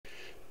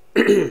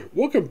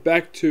Welcome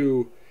back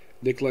to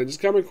Nick Lenz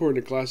Comic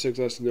Corner, Classics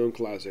Less Known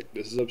Classic.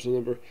 This is episode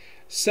number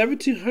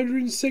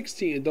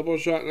 1760 and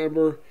Doubleshot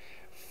number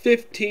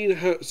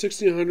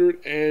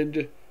 1600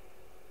 and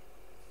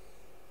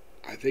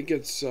I think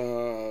it's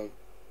 54.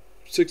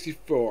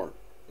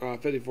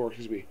 54,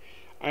 excuse me.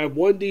 I have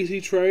one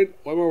DC trade,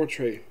 one Marvel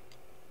trade.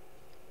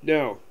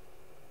 Now,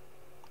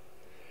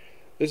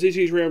 this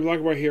DC trade I'm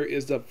talking about here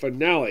is the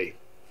finale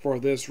for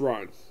this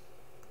run.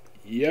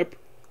 Yep.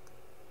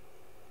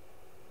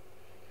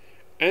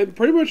 And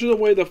pretty much in the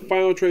way the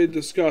final trade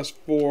discussed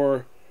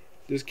for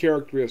this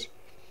character is,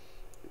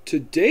 to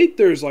date,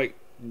 there's like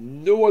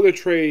no other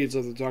trades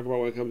left to talk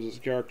about when it comes to this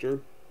character.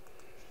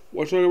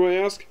 What should I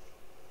ask?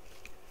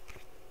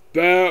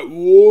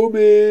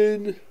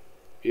 Batwoman.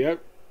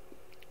 Yep.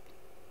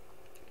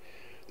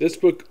 This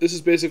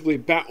is basically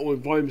Batwoman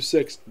Volume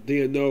 6,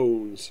 The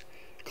Unknowns.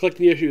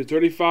 Collecting issues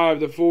 35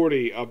 to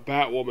 40 of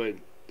Batwoman,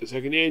 the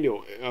second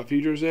annual,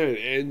 Future's End,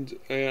 and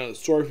a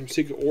story from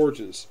Secret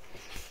Origins.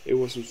 It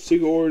was from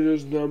Secret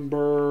Origins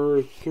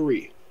number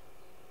 3.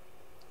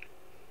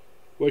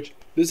 Which,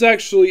 this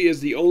actually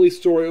is the only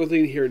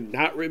thing here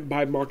not written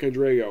by Mark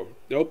Andrego.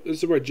 Nope,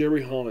 this is by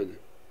Jeremy Hahn.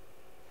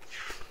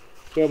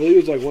 So I believe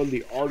it's like one of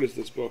the artists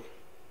of this book.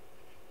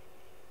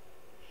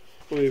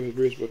 Only of the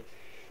previous book.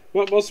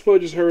 Well, most of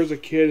it just her as a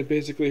kid, and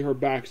basically her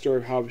backstory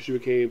of how she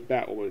became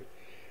Batwoman.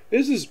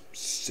 This is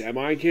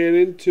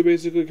semi-canon to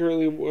basically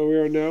currently where we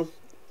are now.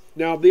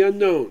 Now, The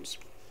Unknowns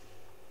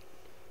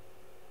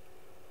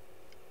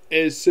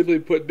is simply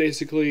put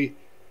basically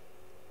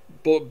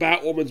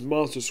Batwoman's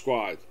Monster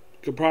Squad,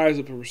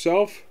 comprised of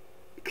herself,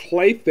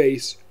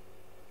 Clayface,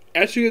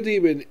 Etching a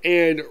Demon,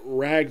 and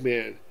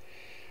Ragman.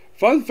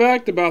 Fun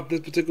fact about this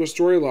particular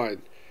storyline: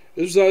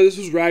 this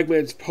was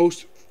Ragman's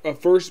first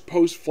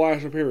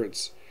post-Flash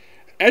appearance.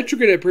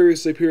 Etrigan had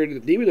previously appeared in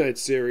the Demon Knight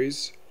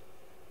series.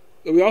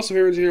 We also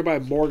hear here by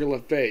Morgan Le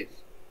Fay.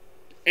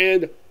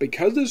 And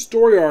because of this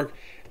story arc,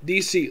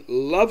 DC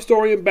loves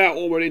throwing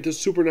Batwoman into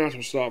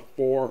supernatural stuff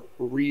for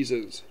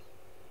reasons.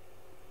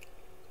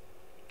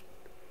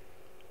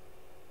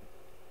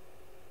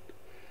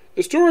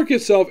 The story arc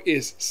itself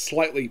is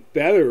slightly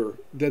better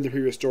than the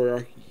previous story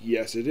arc.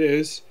 Yes, it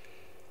is.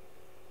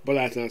 But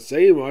that's not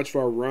saying much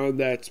for a run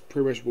that's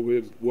pretty much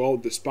been well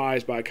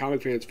despised by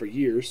comic fans for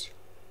years.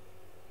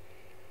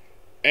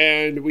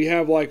 And we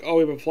have we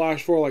have a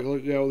flash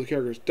forward, the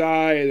characters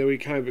die, and then we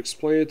kind of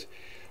explain it.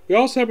 We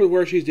also have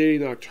where she's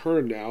dating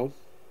Nocturne now.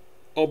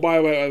 Oh, by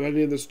the way, at the end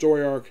of the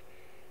story arc,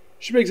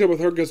 she makes up with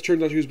her because it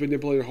turns out she was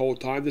manipulated the whole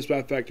time. This,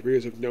 matter of fact,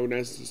 appears have known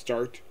as the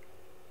start.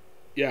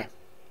 Yeah.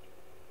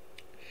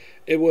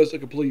 It was a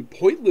completely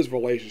pointless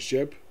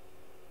relationship.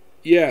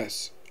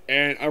 Yes.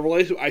 And a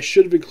relationship I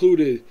should have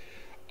included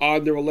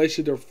on the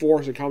relationship they're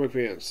forced in comic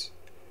fans.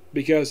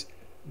 Because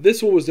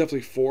this one was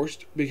definitely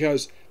forced,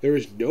 because there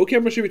is no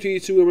chemistry between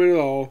these two women at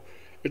all.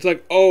 It's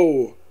like,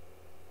 oh,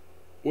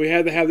 we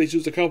had to have these two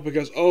as a couple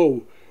because,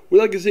 oh, we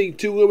like to see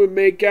two women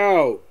make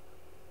out.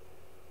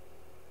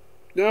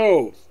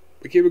 No,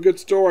 it became a good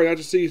story not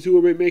to see two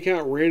women make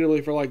out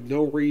randomly for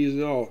no reason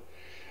at all.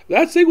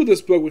 That's the thing with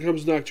this book when it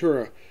comes to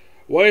Nocturna.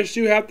 Why does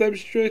she have them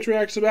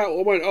interacts about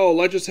woman? Oh,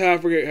 let's just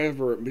have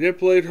her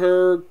manipulate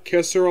her,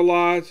 kiss her a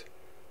lot,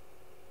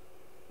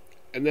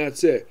 and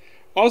that's it.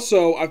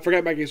 Also, I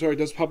forgot Maggie Sawyer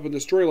does pop up in the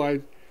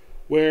storyline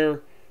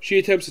where she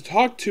attempts to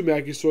talk to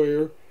Maggie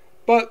Sawyer,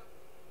 but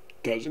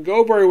doesn't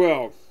go very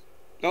well.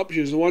 Nope, she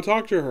doesn't want to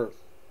talk to her.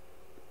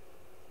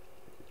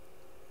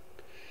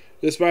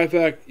 Despite the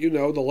fact,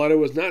 the letter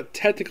was not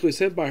technically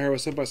sent by her, it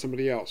was sent by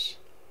somebody else.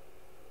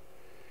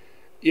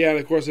 Yeah, and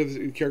of course,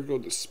 the character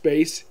goes to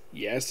space.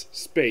 Yes,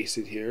 space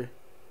in here.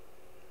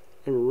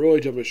 I'm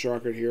really jumping the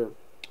shark in here.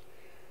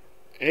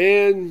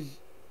 And,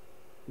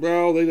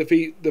 well, they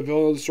defeat the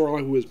villain of the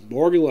storyline, who is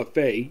Morgan Le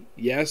Fay.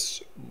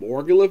 Yes,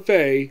 Morgan Le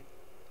Fay.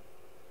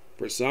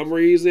 For some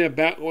reason, they have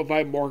Batwoman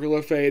fight Morgan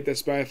Le Fay.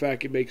 Despite the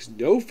fact it makes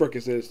no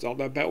frickin' sense to all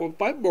that Batwoman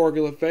fight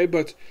Morgan Le Fay,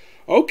 but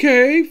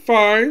okay,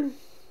 fine.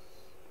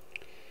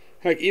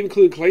 Heck, even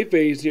including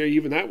Clayface here,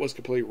 even that was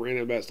completely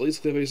random at best. At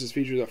least Clayface is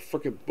featured in a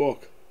frickin'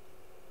 book.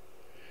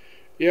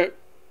 Yep.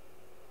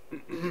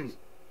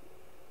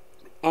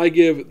 I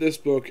give this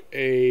book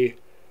a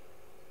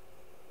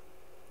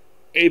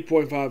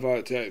 8.5 out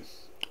of 10.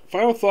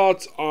 Final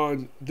thoughts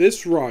on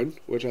this run,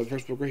 which I have the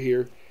first book right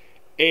here,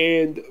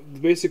 and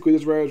basically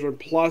this run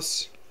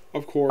plus,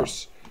 of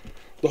course,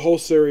 the whole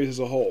series as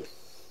a whole.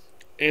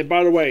 And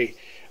by the way,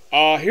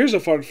 here's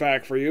a fun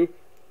fact for you.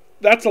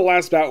 That's the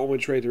last Batwoman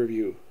trade to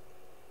review.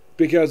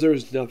 Because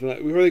there's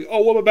nothing. We were like,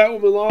 oh, what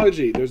about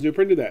Batwomanology? There's a new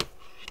print of that.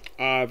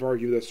 I've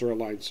already given that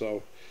storyline,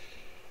 so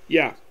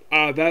yeah.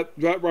 That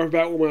run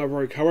Batwoman I've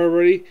already covered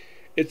already.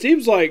 It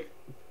seems like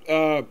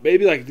I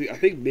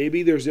think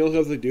maybe there's the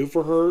only thing to do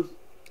for her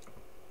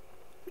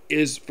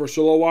is for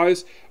solo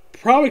wise.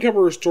 Probably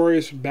cover her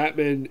stories from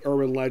Batman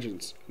Urban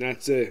Legends.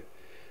 That's it.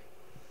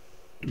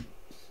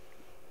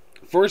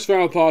 First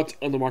final thoughts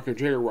on the Mark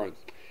Andrego run.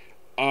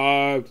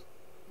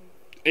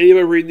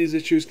 Anybody reading these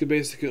issues can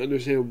basically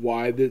understand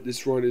why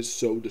this run is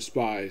so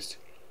despised.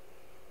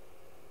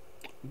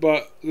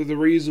 But the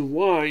reason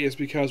why is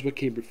because what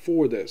came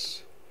before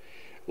this.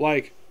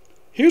 Like,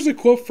 here's a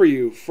quote for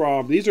you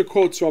from, these are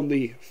quotes from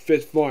the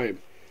 5th volume,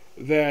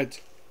 that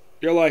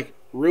you're like,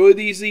 really,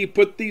 DC,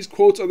 put these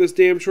quotes on this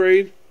damn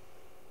trade?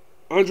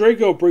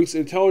 Andreyko brings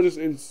intelligence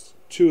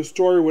into a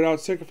story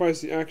without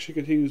sacrificing action,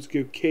 continues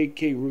to give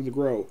King room to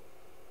grow.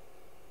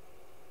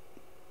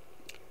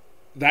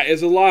 That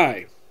is a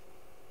lie.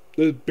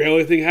 There's barely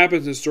anything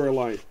happens in the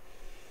storyline.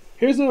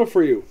 Here's another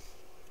for you.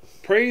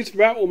 Praise for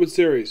Batwoman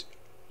series.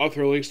 A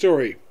thrilling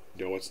story.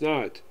 No, it's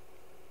not.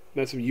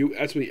 That's from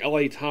the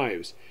LA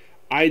Times.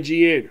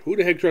 IGN. Who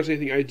the heck trusts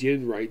anything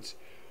IGN writes?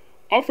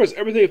 Offers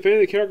everything a fan of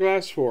the character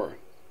asks for.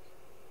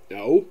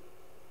 No.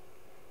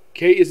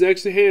 Kate is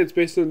next to hands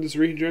based on this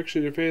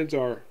rejection your fans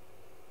are.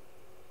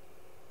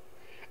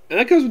 And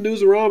that comes from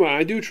Newsarama.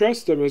 I do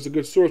trust them as a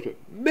good source, but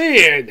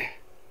man!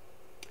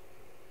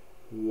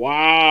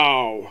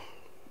 Wow.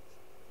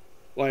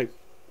 Like,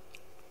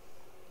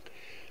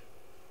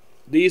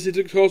 these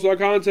took close to our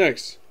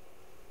context.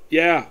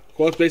 Yeah,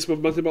 quotes based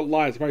on nothing but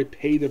lies. They probably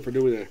paid them for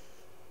doing that.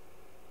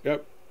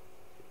 Yep.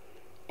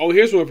 Oh,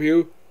 here's one for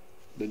you.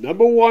 The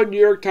 #1 New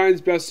York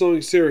Times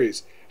best-selling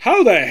series.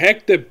 How the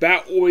heck did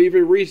Batwoman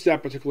even reach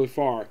that particularly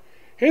far?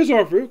 Here's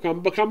one for you.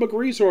 Comic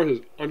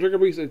resources.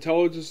 Untriggered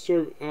intelligence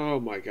service. Oh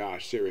my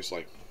gosh,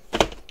 seriously.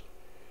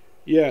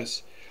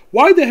 Yes.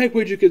 Why the heck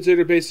would you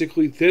consider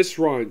basically this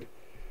run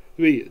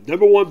to be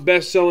 #1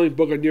 best-selling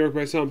book on New York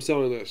best-selling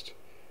selling list?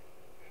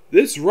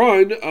 This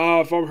run,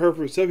 if I've heard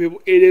from some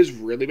people, it is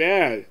really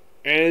bad.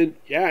 And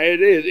yeah, it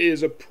is. It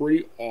is a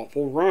pretty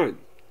awful run.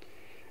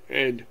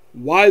 And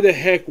why the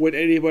heck would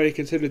anybody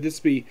consider this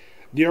to be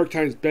New York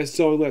Times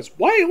best-selling list?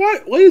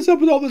 What is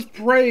up with all this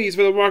praise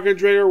for the Mark and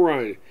Drager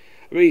run?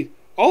 I mean,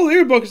 all the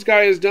other books this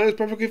guy has done is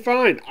perfectly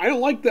fine. I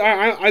don't like the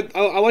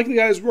I like the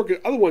guy's work in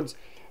other ones,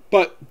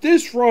 but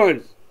this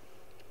run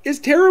is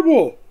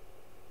terrible,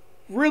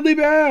 really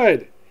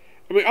bad.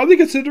 I mean, are they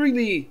considering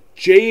the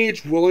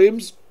J.H.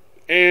 Williams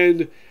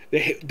and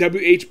the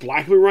W.H.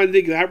 Blackman run?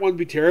 Think that one would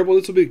be terrible?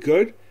 This will be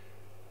good?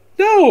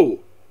 No,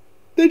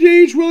 the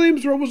J.H.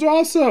 Williams run was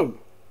awesome.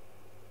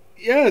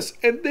 Yes,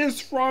 and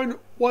this run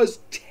was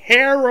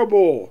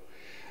terrible.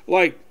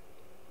 Like,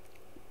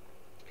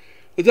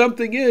 the dumb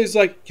thing is,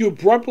 like, you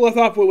abruptly left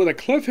off with a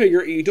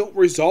cliffhanger and you don't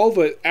resolve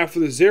it after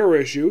the zero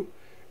issue.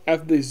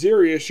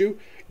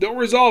 Don't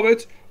resolve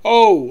it.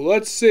 Oh,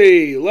 let's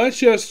see. Let's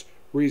just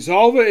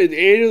resolve it in an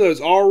annual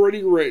that's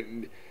already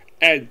written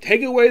and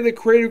take away the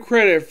creative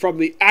credit from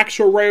the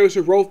actual writers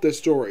who wrote this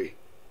story.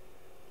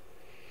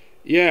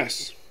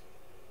 Yes.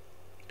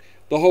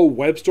 The whole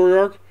web story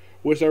arc,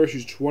 which are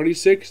issues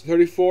 26 to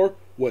 34,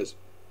 was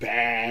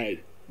bad.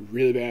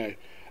 Really bad.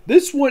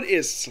 This one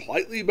is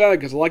slightly better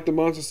because I like the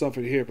monster stuff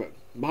in here, but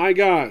my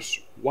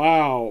gosh,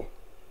 wow.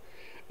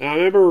 And I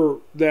remember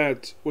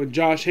that when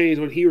Josh Haynes,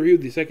 when he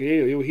reviewed the second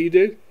annual, you know what he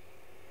did?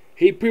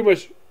 He pretty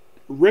much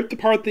ripped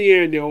apart the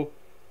annual,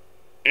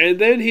 and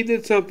then he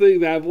did something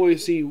that I've only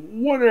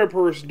seen one other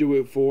person do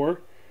it for.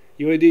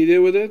 You know what he did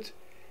with it?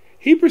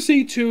 He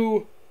proceeded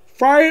to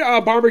fry it on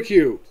a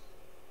barbecue.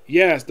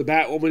 Yes, the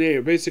Batwoman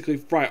annual. Basically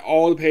fry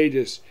all the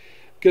pages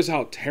because of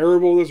how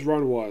terrible this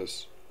run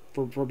was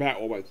for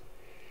Batwoman.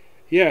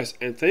 Yes,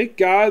 and thank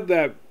God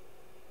that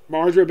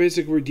Marjorie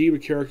basically redeemed a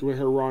character with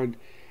her run,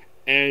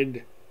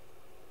 and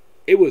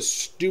it was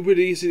stupid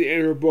easy to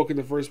end her book in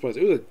the first place.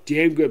 It was a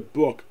damn good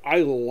book. I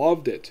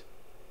loved it.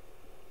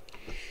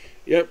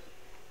 Yep.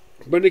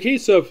 But in the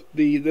case of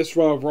this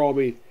run overall, I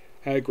mean,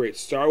 had a great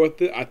start with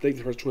it. I think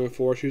the first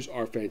 24 issues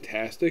are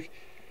fantastic.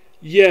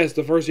 Yes,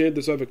 the first end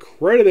is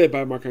credited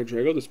by Mark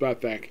Andreyko,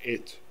 despite the fact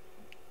it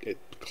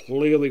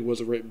clearly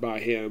wasn't written by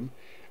him,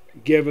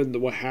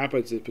 given what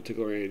happens in this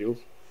particular annual.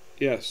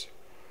 Yes.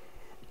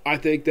 I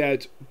think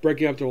that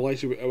breaking up the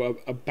relationship of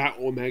a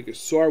Batwoman and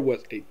Sword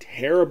was a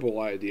terrible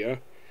idea.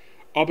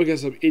 All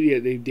because of some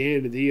idiot named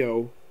Dan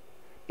DiDio.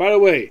 By the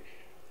way,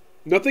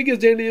 nothing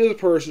against Dan DiDio as a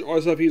person or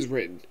the stuff he's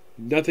written.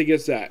 Nothing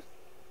against that.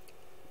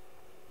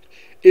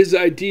 His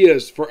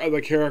ideas for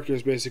other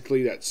characters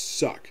basically that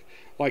suck.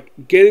 Like,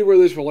 getting rid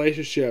of this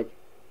relationship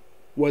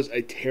was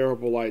a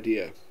terrible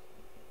idea.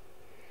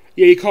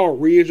 Yeah, you call a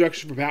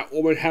reintroduction for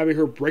Batwoman having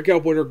her break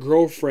up with her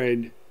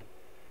girlfriend,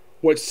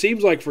 what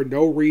seems like for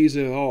no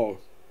reason at all.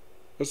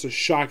 Just to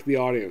shock the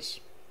audience.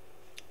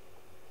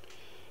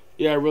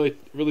 Yeah, it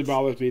really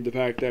bothers me the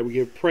fact that we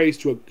give praise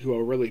to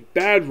a really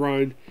bad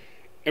run,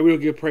 and we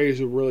don't give praise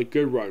to a really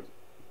good run.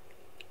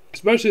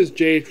 Especially as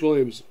J.H.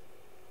 Williams.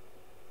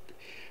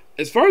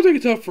 As far as I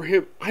can tell for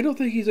him, I don't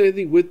think he's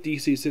anything with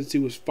DC since he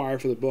was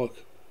fired for the book.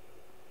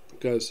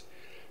 Because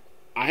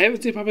I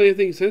haven't seen probably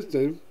anything since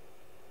then.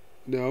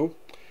 No.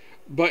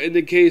 But in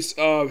the case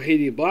of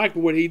Haiti and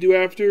Blackman, what did he do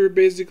after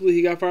basically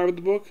he got fired with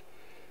the book?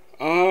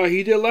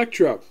 He did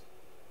Elektra.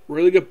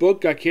 Really good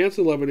book. Got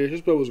canceled 11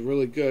 issues, but it was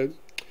really good.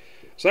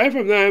 Aside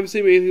from that, I haven't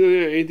seen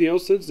anything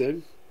else since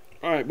then.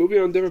 Alright, moving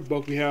on to a different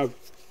book, we have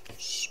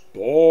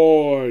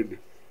Spawn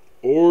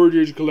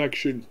Origins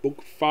Collection,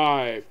 Book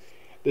 5.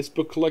 This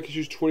book collects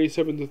issues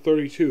 27 to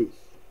 32.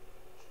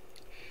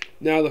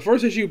 Now, the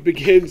first issue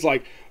begins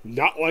like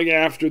not long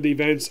after the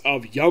events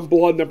of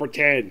Youngblood number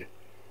 10,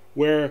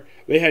 where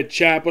they had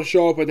Chapel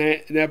show up in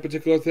that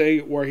particular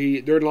thing, where he,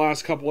 during the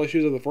last couple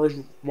issues of the first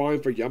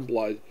volume for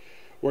Youngblood,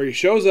 where he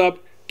shows up,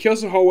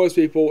 kills some homeless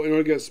people in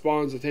order to get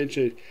Spawn's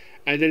attention,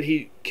 and then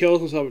he kills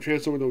himself and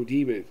transforms into a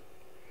demon.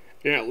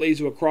 And that leads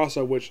to a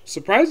crossover, which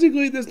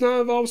surprisingly does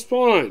not involve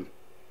Spawn.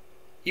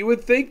 You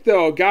would think,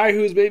 though, a guy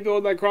who's made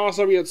villain that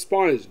crossover yet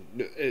Spawn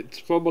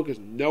Spawn book is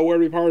nowhere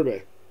to be part of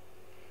it.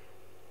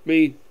 I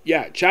mean,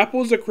 yeah,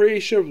 Chapel's the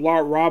creation of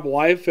Rob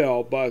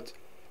Liefeld, but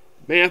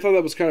man, I thought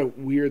that was kind of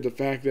weird, the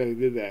fact that he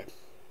did that.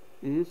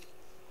 Mm-hmm.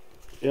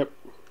 Yep.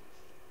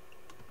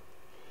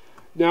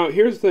 Now,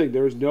 here's the thing.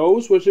 There's no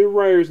switching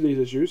writers in these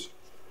issues.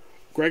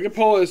 Greg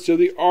Capullo is still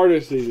the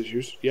artist in these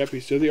issues. Yep,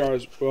 he's still the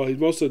artist. Well, he's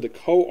mostly the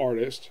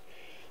co-artist,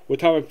 with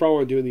Tom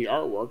McFarlane doing the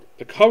artwork.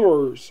 The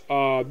covers,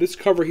 this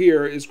cover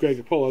here is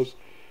Greg Capullo's.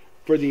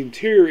 For the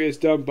interior, is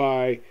done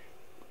by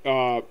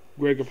Greg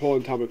Capullo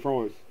and Tom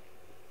McFarlane.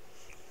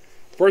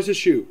 First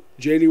issue,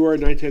 January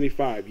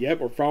 1995. Yep,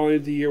 we're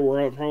following the year.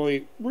 We're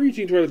probably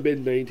reaching toward the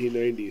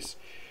mid-1990s.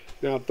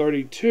 Now,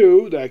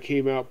 32, that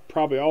came out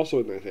probably also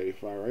in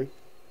 1985, right?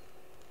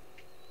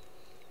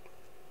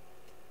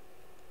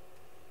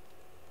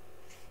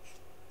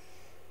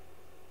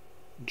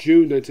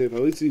 June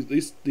 1995. At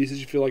least these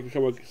issues feel like they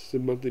come on a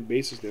monthly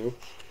basis now.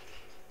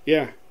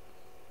 Yeah.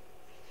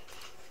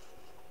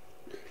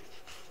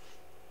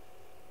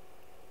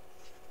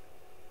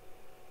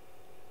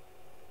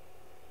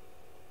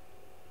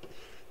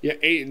 Yeah,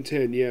 8 and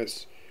 10,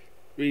 yes.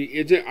 I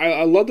mean,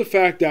 I love the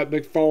fact that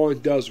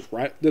McFarlane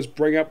does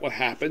bring up what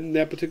happened in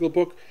that particular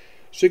book.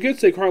 So you could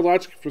say,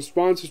 chronological from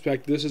Spawn's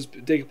perspective, this is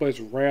taking place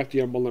right after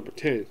Youngblood number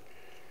 10.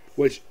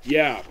 Which,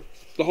 yeah,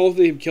 the whole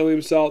thing of him killing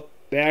himself,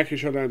 they actually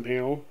showed that on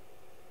panel.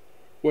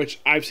 Which,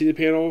 I've seen the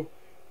panel,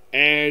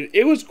 and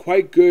it was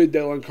quite good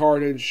that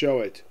Lankar didn't show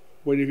it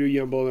when he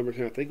reviewed Youngblood number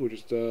 10. I think it was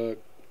just a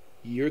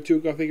year or two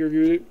ago, I think he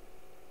reviewed it.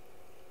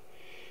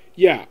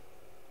 Yeah,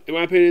 in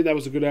my opinion, that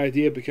was a good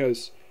idea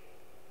because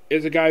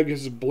it's a guy who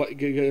gets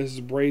his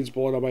brains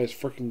blown up by his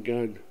freaking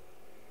gun.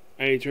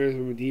 And he turns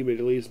from a demon.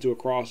 It leads to a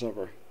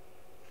crossover.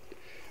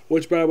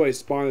 Which, by the way,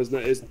 Spawn is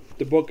not.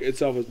 The book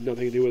itself has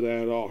nothing to do with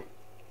that at all.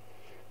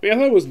 I mean, I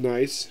thought it was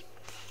nice.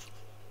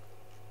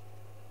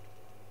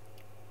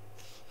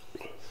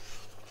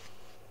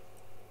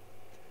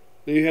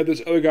 Then you have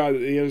this other guy.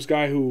 You have this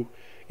guy who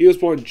he was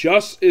born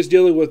just is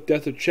dealing with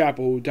death of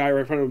Chapel, who died right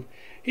in front of him.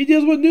 He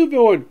deals with a new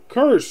villain,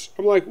 Curse.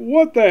 I'm like,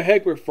 what the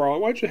heck, McFarlane?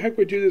 Why the heck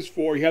would we do this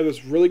for? You have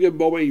this really good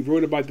moment. You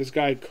ruined it by this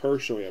guy,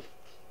 Curse, showing up.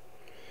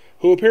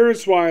 Who,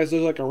 appearance-wise,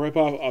 looks like a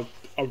ripoff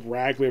of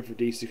Ragman for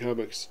DC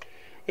Comics.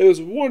 It was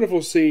a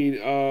wonderful scene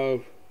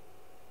of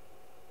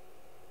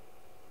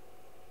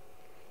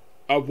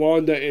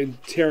Wanda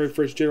and Terry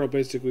Fitzgerald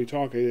basically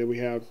talking. And we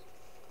have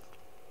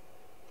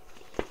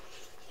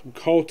some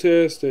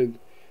cultists and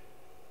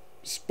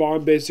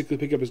Spawn basically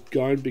pick up his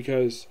gun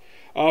because...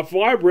 from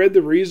what I've read,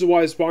 the reason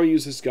why Spawn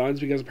uses guns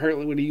because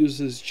apparently when he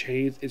uses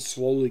chains, it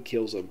slowly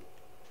kills him.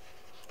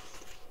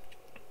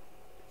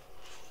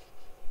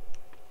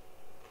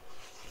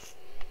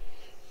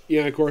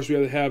 Yeah, of course we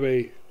have to have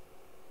a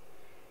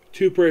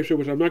two-page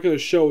which I'm not going to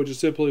show, which is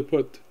simply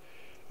put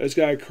this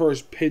guy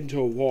Curse pinned to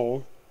a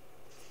wall.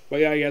 But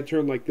yeah, you got to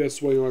turn like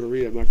this when you want to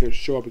read it. I'm not going to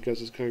show it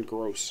because it's kind of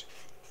gross.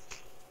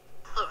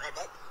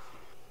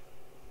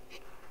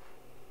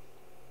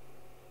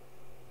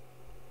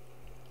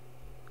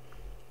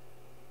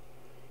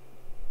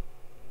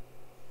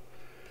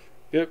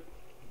 Yep.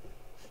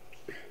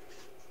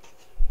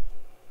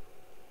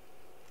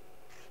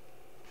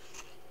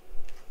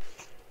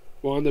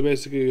 Wanda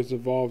basically gets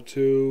involved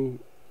too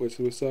with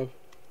some stuff.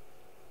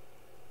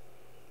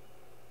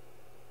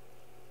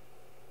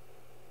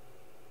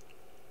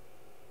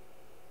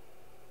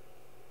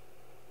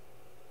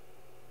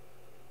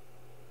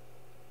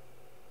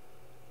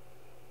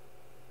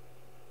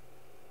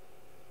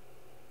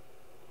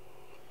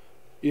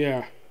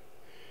 Yeah.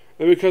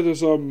 And because of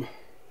some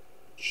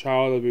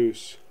child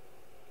abuse.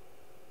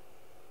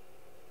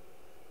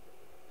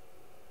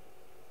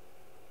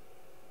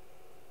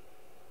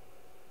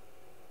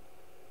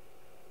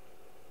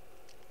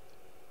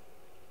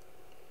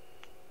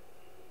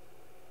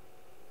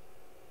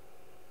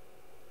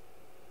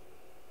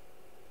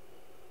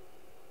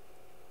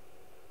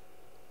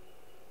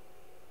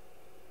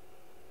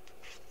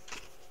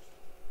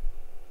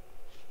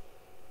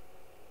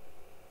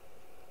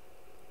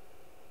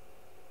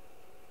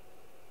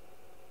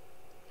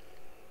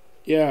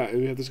 Yeah, and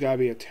we have this guy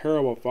being a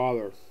terrible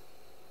father.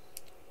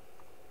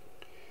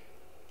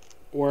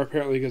 Or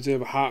apparently because they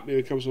have a hot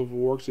maybe comes home from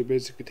work, so he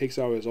basically takes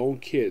out his own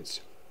kids.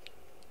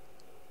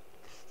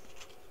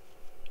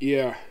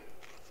 Yeah.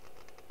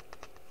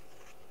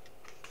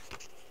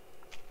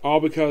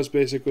 All because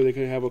basically they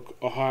couldn't have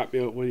a hot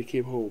meal when he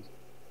came home.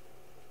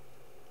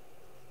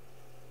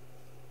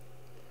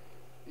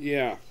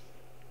 Yeah.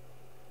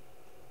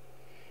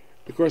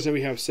 Of course, then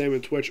we have Sam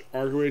and Twitch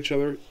arguing with each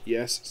other.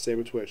 Yes, Sam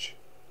and Twitch.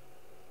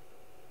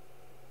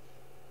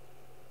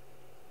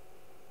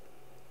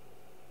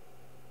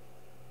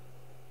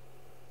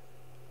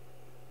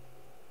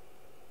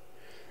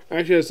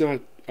 Actually, it's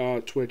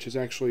not Twitch. It's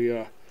actually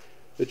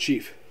the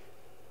Chief.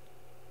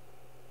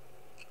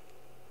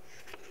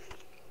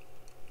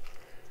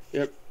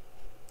 Yep.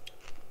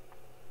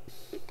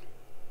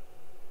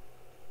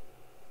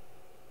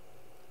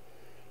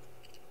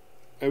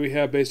 And we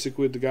have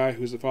basically the guy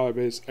who's the father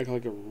base acting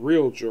like a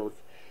real jerk.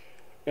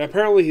 And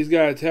apparently he's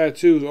got a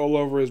tattoo all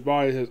over his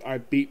body that says, "I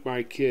beat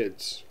my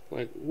kids."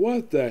 Like,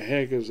 what the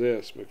heck is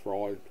this,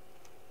 McFarlane?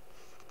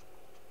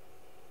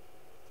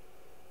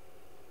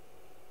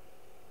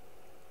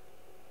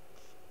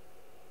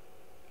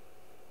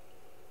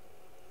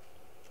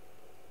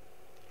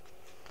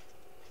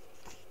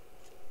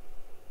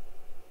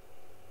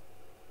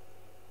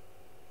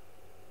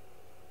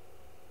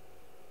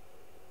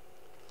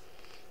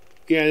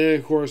 Yeah, and then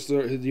of course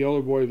the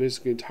older boy is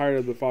basically tired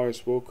of the father's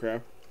bull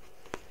crap.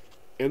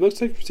 And looks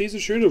like he proceeds to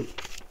shoot him.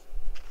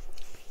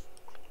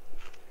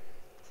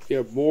 You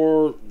have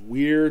more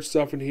weird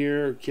stuff in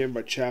here. Came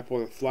by Chapel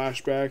in a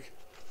flashback.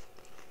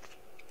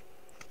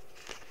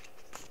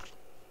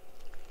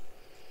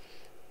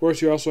 Of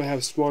course, you also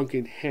have Spawn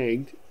getting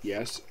hanged.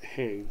 Yes,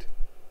 hanged.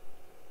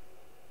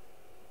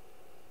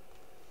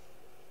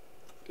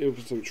 There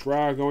was some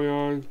trial going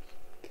on.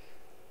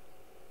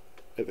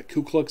 And the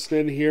Ku Klux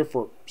Klan here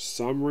for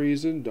some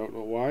reason. Don't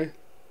know why.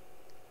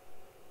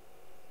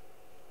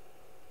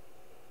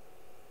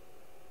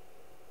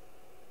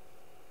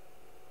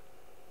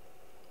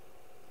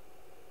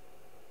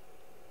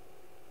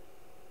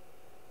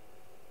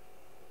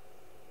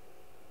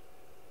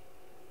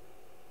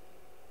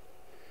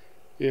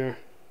 Yeah.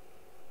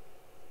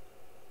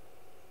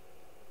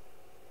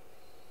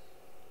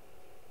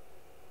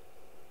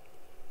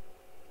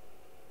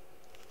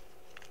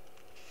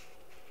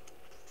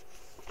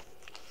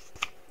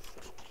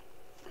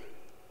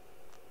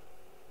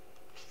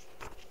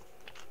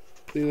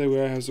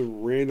 Anyway, I have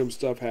some random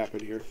stuff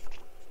happen here.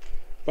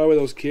 By the way,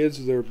 those kids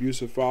with their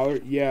abusive father,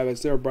 yeah,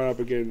 that's never brought up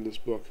again in this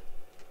book.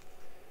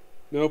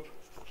 Nope.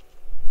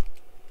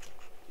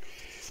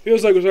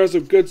 Feels like we're starting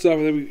some good stuff,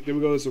 and then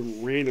we go to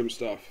some random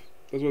stuff.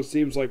 That's what it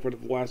seems like for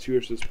the last few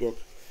years of this book.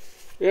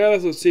 Yeah,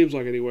 that's what it seems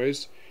like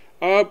anyways.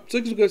 So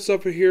some good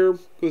stuff in here.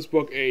 This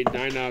book, a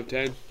 9 out of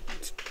 10.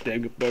 It's a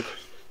damn good book.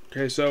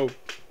 Okay, so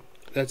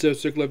that's a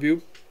particular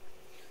review.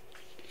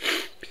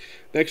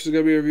 Next is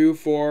going to be a review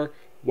for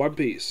One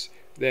Piece.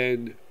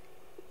 Then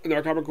in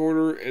our comic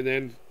corner, and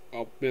then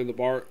I'll be in the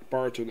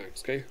bar to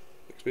next. Okay,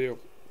 next video.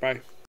 Bye.